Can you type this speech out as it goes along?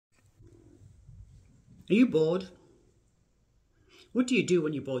Are you bored? What do you do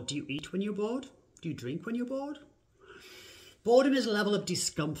when you're bored? Do you eat when you're bored? Do you drink when you're bored? Boredom is a level of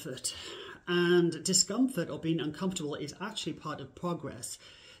discomfort, and discomfort or being uncomfortable is actually part of progress.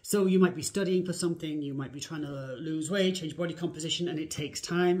 So you might be studying for something, you might be trying to lose weight, change body composition, and it takes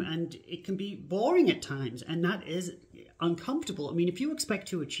time and it can be boring at times, and that is uncomfortable. I mean, if you expect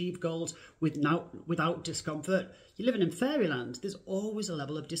to achieve goals without discomfort, you're living in fairyland. There's always a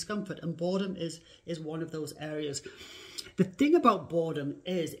level of discomfort, and boredom is one of those areas. The thing about boredom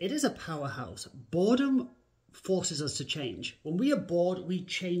is it is a powerhouse. Boredom forces us to change. When we are bored, we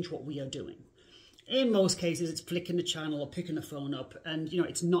change what we are doing. In most cases, it's flicking the channel or picking the phone up, and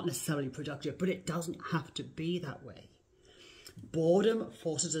it's not necessarily productive, but it doesn't have to be that way. Boredom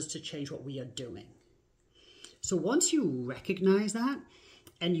forces us to change what we are doing. So once you recognize that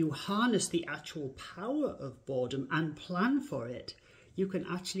and you harness the actual power of boredom and plan for it, you can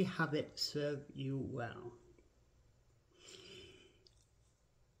actually have it serve you well.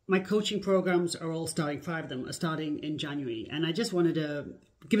 My coaching programs are all starting, 5 of them are starting in January. And I just wanted to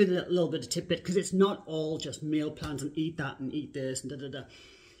give it a little bit of tidbit, because it's not all just meal plans and eat that and eat this and da-da-da.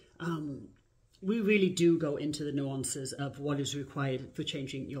 We really do go into the nuances of what is required for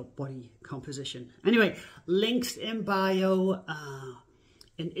changing your body composition. Anyway, links in bio.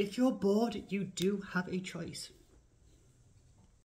 And if you're bored, you do have a choice.